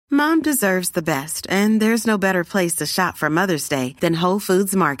Mom deserves the best, and there's no better place to shop for Mother's Day than Whole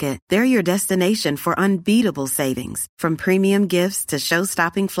Foods Market. They're your destination for unbeatable savings, from premium gifts to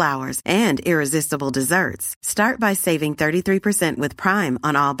show-stopping flowers and irresistible desserts. Start by saving 33% with Prime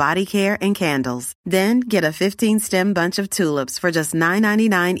on all body care and candles. Then get a 15-stem bunch of tulips for just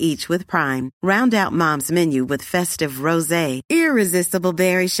 $9.99 each with Prime. Round out Mom's menu with festive rosé, irresistible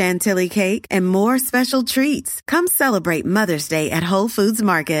berry chantilly cake, and more special treats. Come celebrate Mother's Day at Whole Foods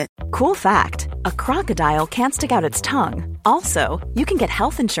Market. Cool fact, a crocodile can't stick out its tongue. Also, you can get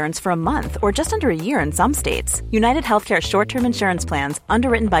health insurance for a month or just under a year in some states. United Healthcare short-term insurance plans,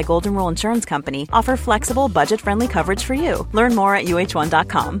 underwritten by Golden Rule Insurance Company, offer flexible, budget-friendly coverage for you. Learn more at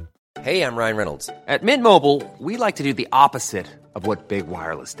uh1.com. Hey, I'm Ryan Reynolds. At Mint Mobile, we like to do the opposite of what Big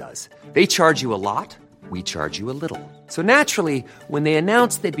Wireless does. They charge you a lot, we charge you a little. So naturally, when they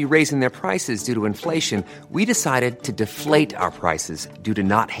announced they'd be raising their prices due to inflation, we decided to deflate our prices due to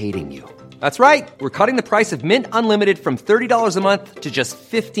not hating you. That's right. We're cutting the price of Mint Unlimited from $30 a month to just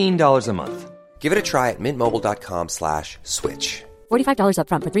 $15 a month. Give it a try at mintmobile.com/switch. $45 up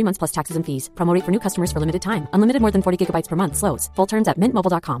front for 3 months plus taxes and fees. Promo rate for new customers for limited time. Unlimited more than 40 gigabytes per month. Slows full terms at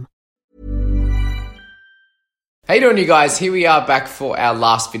mintmobile.com. How you doing, you guys? Here we are back for our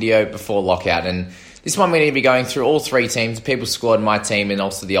last video before lockout, and this one we're going to be going through all three teams, the People Squad, my team, and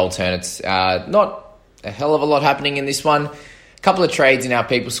also the alternates. Not a hell of a lot happening in this one. A couple of trades in our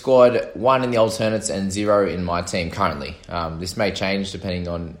People Squad, 1 in the alternates, and 0 in my team currently. This may change depending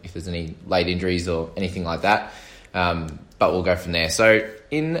on if there's any late injuries or anything like that, but we'll go from there. So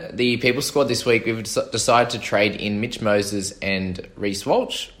in the People Squad this week, we've decided to trade in Mitch Moses and Reece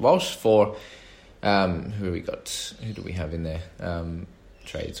Walsh for... who do we have in there?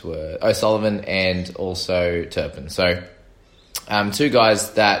 Trades were O'Sullivan and also Turpin. So, 2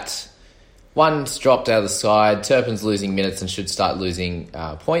 guys that one's dropped out of the side. Turpin's losing minutes and should start losing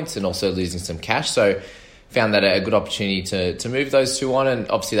points and also losing some cash. So, found that a good opportunity to move those 2 on, and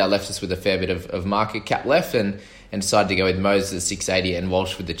obviously that left us with a fair bit of market cap left, and decided to go with Moses at 680 and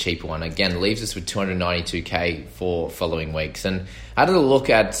Walsh with the cheaper one. Again, leaves us with 292k for following weeks. And I had a look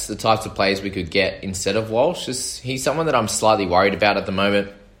at the types of players we could get instead of Walsh. He's someone that I'm slightly worried about at the moment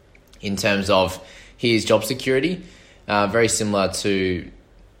in terms of his job security. Very similar to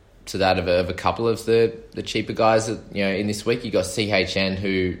that of a couple of the cheaper guys that, in this week. You got CHN,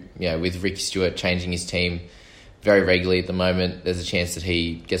 who, with Ricky Stewart changing his team very regularly at the moment, there's a chance that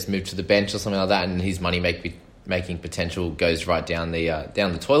he gets moved to the bench or something like that, and his money making potential goes right down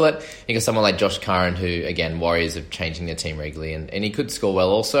the toilet. You got someone like Josh Curran, who, again, Warriors are changing their team regularly, and he could score well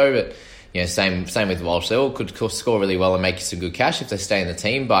also, but same with Walsh. They all could score really well and make you some good cash if they stay in the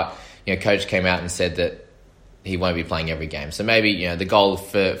team, but coach came out and said that he won't be playing every game. So maybe the goal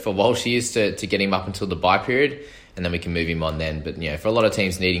for Walsh is to get him up until the bye period, and then we can move him on then. But for a lot of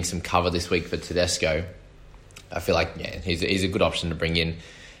teams needing some cover this week for Tedesco, I feel like he's a good option to bring in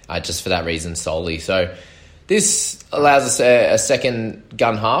just for that reason solely. So this allows us a second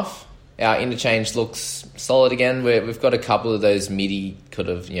gun half. Our interchange looks solid again. We've got a couple of those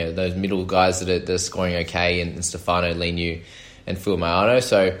those middle guys that are scoring okay, and Stefano, Leniu, and Fulmayano.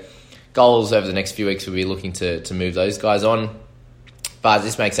 So goals over the next few weeks, we'll be looking to move those guys on. But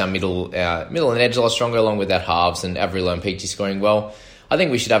this makes our middle and edge a lot stronger, along with that halves and Averillo and Peachy scoring well. I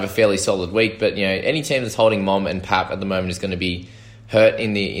think we should have a fairly solid week, but any team that's holding Mom and Pap at the moment is going to be hurt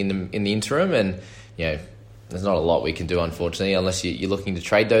in the interim, and there's not a lot we can do, unfortunately, unless you're looking to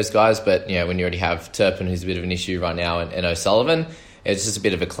trade those guys. But when you already have Turpin, who's a bit of an issue right now, and O'Sullivan, it's just a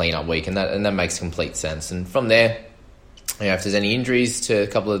bit of a clean-up week, and that makes complete sense. And from there, if there's any injuries to a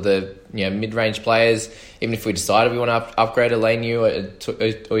couple of the mid-range players, even if we decided we want to upgrade a Leniu, a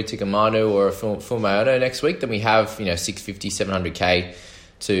Oitikamanu, or a Fulmayano next week, then we have 650, 700k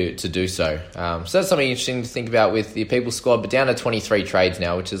to do so. So that's something interesting to think about with the People Squad. But down to 23 trades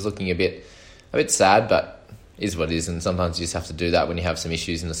now, which is looking a bit sad, but is what it is, and sometimes you just have to do that when you have some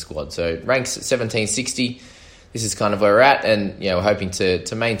issues in the squad. So ranks at 1760. This is kind of where we're at, and we're hoping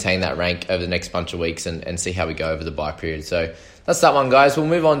to maintain that rank over the next bunch of weeks and see how we go over the bye period. So that's that one, guys. We'll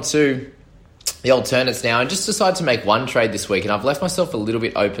move on to the alternates now, and just decided to make one trade this week, and I've left myself a little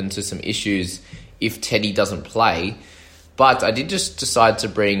bit open to some issues if Teddy doesn't play, but I did just decide to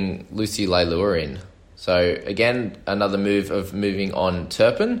bring Lucy Leilua in. So again, another move of moving on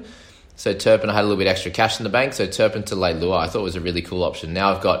Turpin. So Turpin, I had a little bit extra cash in the bank, so Turpin to Leilua I thought was a really cool option.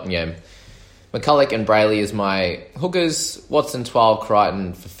 Now I've got McCulloch and Brayley as my hookers, Watson, 12,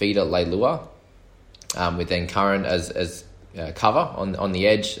 Crichton, Fafita, Leilua, with then Curran as cover on the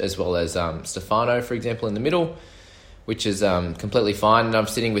edge, as well as Stefano, for example, in the middle, which is completely fine. And I'm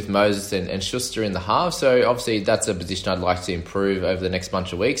sitting with Moses and Schuster in the half, so obviously that's a position I'd like to improve over the next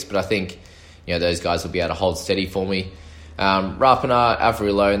bunch of weeks. But I think those guys will be able to hold steady for me. Rapana,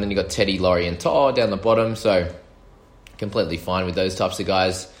 Averillo, and then you got Teddy, Laurie, and To'o down the bottom. So completely fine with those types of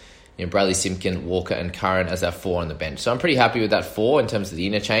guys. Bradley Simpkin, Walker, and Curran as our 4 on the bench. So I'm pretty happy with that 4 in terms of the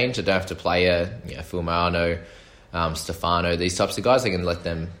interchange. I don't have to play Fulmano, Stefano, these types of guys. I can let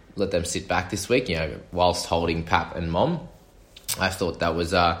them sit back this week, whilst holding Pap and Mom. I thought that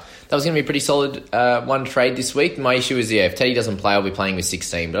was going to be a pretty solid one trade this week. My issue is, if Teddy doesn't play, I'll be playing with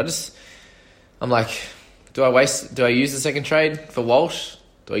 16. But I'm like, do I use the second trade for Walsh?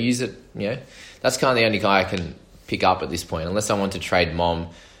 Do I use it? That's kind of the only guy I can pick up at this point, unless I want to trade Mom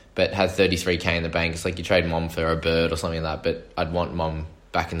but had 33k in the bank. It's like you trade Mom for a Bird or something like that, but I'd want Mom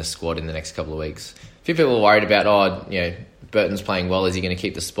back in the squad in the next couple of weeks. A few people are worried about, Burton's playing well, is he going to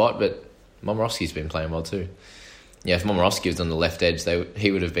keep the spot? But Momorowski's been playing well too. If Momorowski was on the left edge,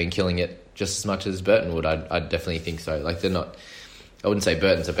 he would have been killing it just as much as Burton would. I'd definitely think so. They're not... I wouldn't say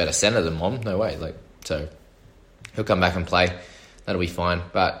Burton's a better centre than Mom, no way. So he'll come back and play. That'll be fine.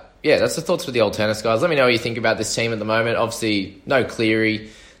 But yeah, that's the thoughts for the alternates, guys. Let me know what you think about this team at the moment. Obviously, no Cleary.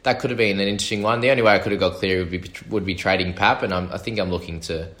 That could have been an interesting one. The only way I could have got Cleary would be trading Pap, and I think I'm looking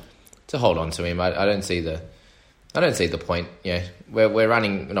to hold on to him. I don't see the point. We're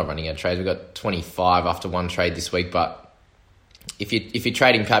not running out of trades. We've got 25 after one trade this week, but if you're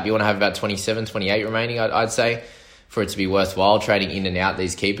trading Pap, you want to have about 27, 28 remaining, I'd say, for it to be worthwhile trading in and out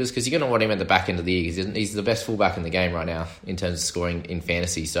these keepers, because you're going to want him at the back end of the year. He's the best fullback in the game right now in terms of scoring in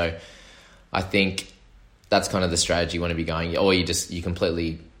fantasy. So I think that's kind of the strategy you want to be going, or you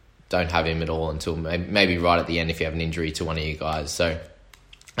completely don't have him at all until maybe right at the end if you have an injury to one of you guys. So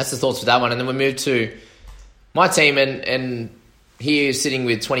that's the thoughts for that one. And then we move to my team, and he is sitting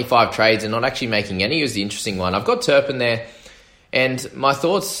with 25 trades and not actually making any. It was the interesting one. I've got Turpin there, and my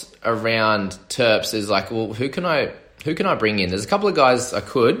thoughts around Terps is who can I bring in? There's a couple of guys I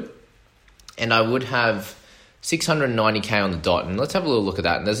could, and I would have 690k on the dot. And let's have a little look at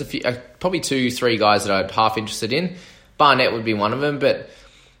that. And there's a few, probably 2-3 guys that I'm half interested in. Barnett would be one of them, but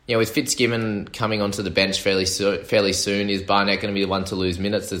with Fitzgibbon coming onto the bench fairly soon, is Barnett going to be the one to lose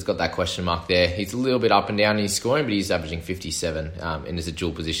minutes? There's got that question mark there. He's a little bit up and down in his scoring, but he's averaging 57 and is a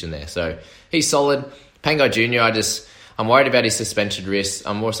dual position there. So he's solid. Pango Jr., I'm worried about his suspension risk.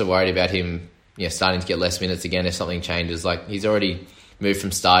 I'm also worried about him starting to get less minutes again if something changes. He's already moved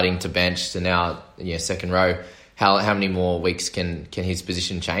from starting to bench to now second row. How many more weeks can his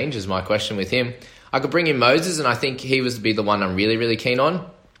position change is my question with him. I could bring in Moses, and I think he would be the one I'm really, really keen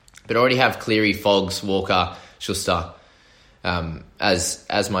on. But I already have Cleary, Foggs, Walker, Schuster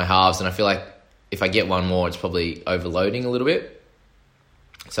as my halves, and I feel like if I get one more, it's probably overloading a little bit.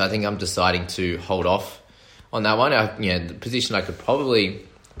 So I think I'm deciding to hold off on that one. The position I could probably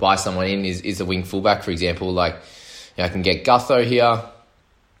buy someone in is a wing fullback, for example. I can get Gutho here,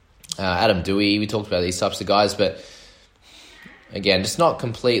 Adam Dewey. We talked about these types of guys, but again, just not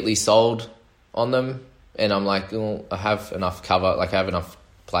completely sold on them. And I'm like, I have enough cover. I have enough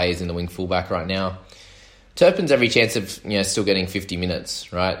players in the wing fullback right now. Turpin's every chance of still getting 50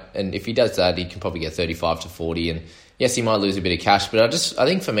 minutes, right? And if he does that, he can probably get 35 to 40. And yes, he might lose a bit of cash, but I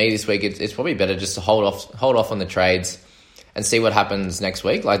think for me this week it's probably better just to hold off on the trades and see what happens next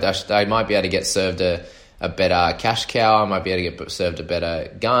week. They might be able to get served a better cash cow. I might be able to get served a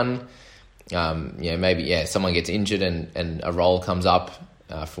better gun. Maybe someone gets injured and a role comes up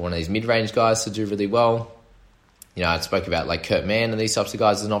for one of these mid-range guys to do really well. I spoke about Kurt Mann and these types of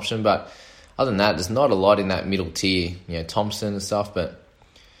guys as an option, but other than that, there's not a lot in that middle tier, Thompson and stuff, but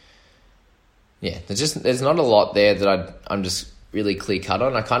there's not a lot there that I'm just really clear cut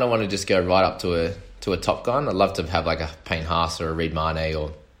on. I kind of want to just go right up to a top gun. I'd love to have a Payne Haas or a Reid Mane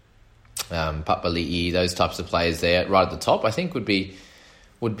or Papali'i, those types of players there right at the top. I think would be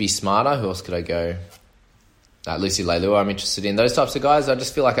smarter. Who else could I go? Lucy Leilua, I'm interested in those types of guys. I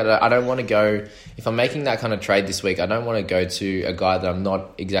just feel like I don't want to go, if I'm making that kind of trade this week, I don't want to go to a guy that I'm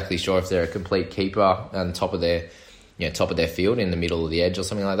not exactly sure if they're a complete keeper on top of their field in the middle of the edge or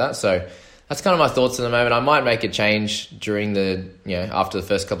something like that. So that's kind of my thoughts at the moment. I might make a change during after the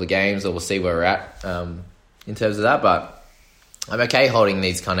first couple of games, or we'll see where we're at in terms of that. But I'm okay holding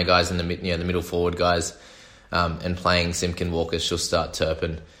these kind of guys in the middle forward guys and playing Simpkin, Walker, Schuster,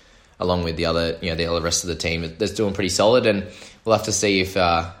 Turpin, along with the other rest of the team that's doing pretty solid. And we'll have to see if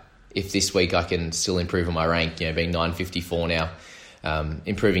this week I can still improve on my rank, being 954 now,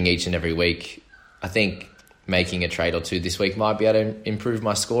 improving each and every week. I think making a trade or two this week might be able to improve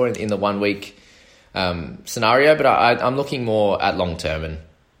my score in the 1 week scenario, but I'm looking more at long term. And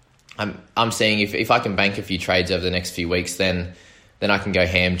I'm seeing if I can bank a few trades over the next few weeks, then I can go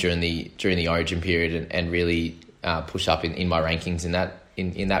ham during the Origin period and really push up in my rankings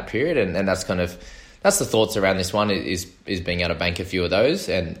in that period. And that's the thoughts around this one is being able to bank a few of those.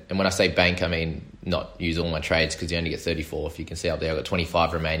 And when I say bank, I mean not use all my trades, because you only get 34. If you can see up there, I've got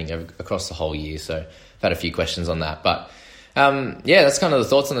 25 remaining across the whole year. So I've had a few questions on that. But that's kind of the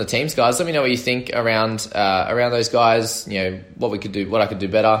thoughts on the teams, guys. Let me know what you think around those guys. What we could do, what I could do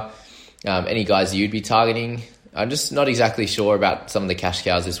better. Any guys you'd be targeting. I'm just not exactly sure about some of the cash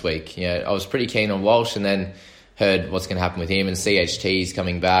cows this week. I was pretty keen on Walsh, and then heard what's going to happen with him, and CHT's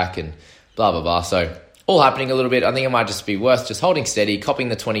coming back and blah, blah, blah. So all happening a little bit. I think it might just be worth just holding steady, copying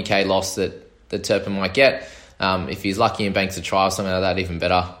the 20k loss that Turpin might get. If he's lucky and banks a try or something like that, even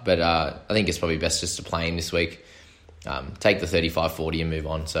better. But I think it's probably best just to play him this week. Take the 35-40 and move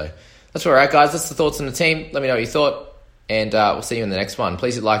on. So that's where we're at, guys. That's the thoughts on the team. Let me know what you thought, and we'll see you in the next one.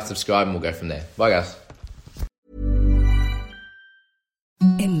 Please hit like, subscribe, and we'll go from there. Bye, guys.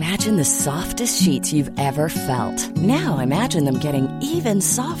 Imagine the softest sheets you've ever felt. Now imagine them getting even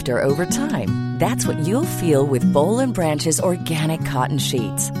softer over time. That's what you'll feel with Boll & Branch's organic cotton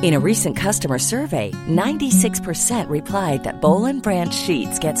sheets. In a recent customer survey, 96% replied that Boll & Branch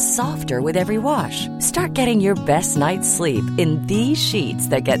sheets get softer with every wash. Start getting your best night's sleep in these sheets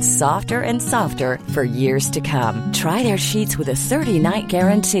that get softer and softer for years to come. Try their sheets with a 30-night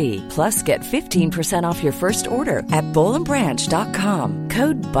guarantee. Plus, get 15% off your first order at bollandbranch.com.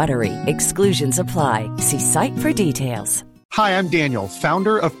 Code BUTTERY. Exclusions apply. See site for details. Hi, I'm Daniel,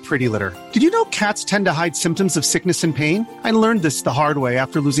 founder of Pretty Litter. Did you know cats tend to hide symptoms of sickness and pain? I learned this the hard way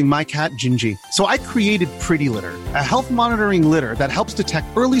after losing my cat, Gingy. So I created Pretty Litter, a health monitoring litter that helps detect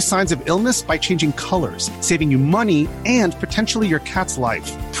early signs of illness by changing colors, saving you money and potentially your cat's life.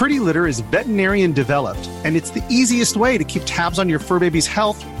 Pretty Litter is veterinarian developed, and it's the easiest way to keep tabs on your fur baby's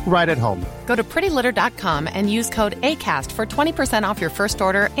health right at home. Go to prettylitter.com and use code ACAST for 20% off your first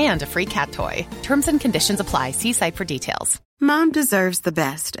order and a free cat toy. Terms and conditions apply. See site for details. Mom deserves the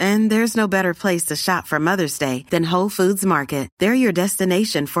best, and there's no better place to shop for Mother's Day than Whole Foods Market. They're your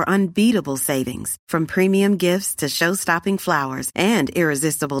destination for unbeatable savings, from premium gifts to show-stopping flowers and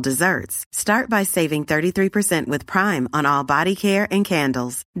irresistible desserts. Start by saving 33% with Prime on all body care and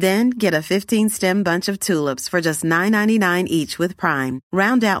candles. Then get a 15-stem bunch of tulips for just $9.99 each with Prime.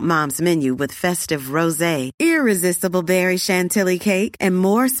 Round out Mom's menu with festive rosé, irresistible berry chantilly cake, and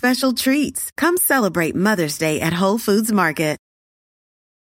more special treats. Come celebrate Mother's Day at Whole Foods Market.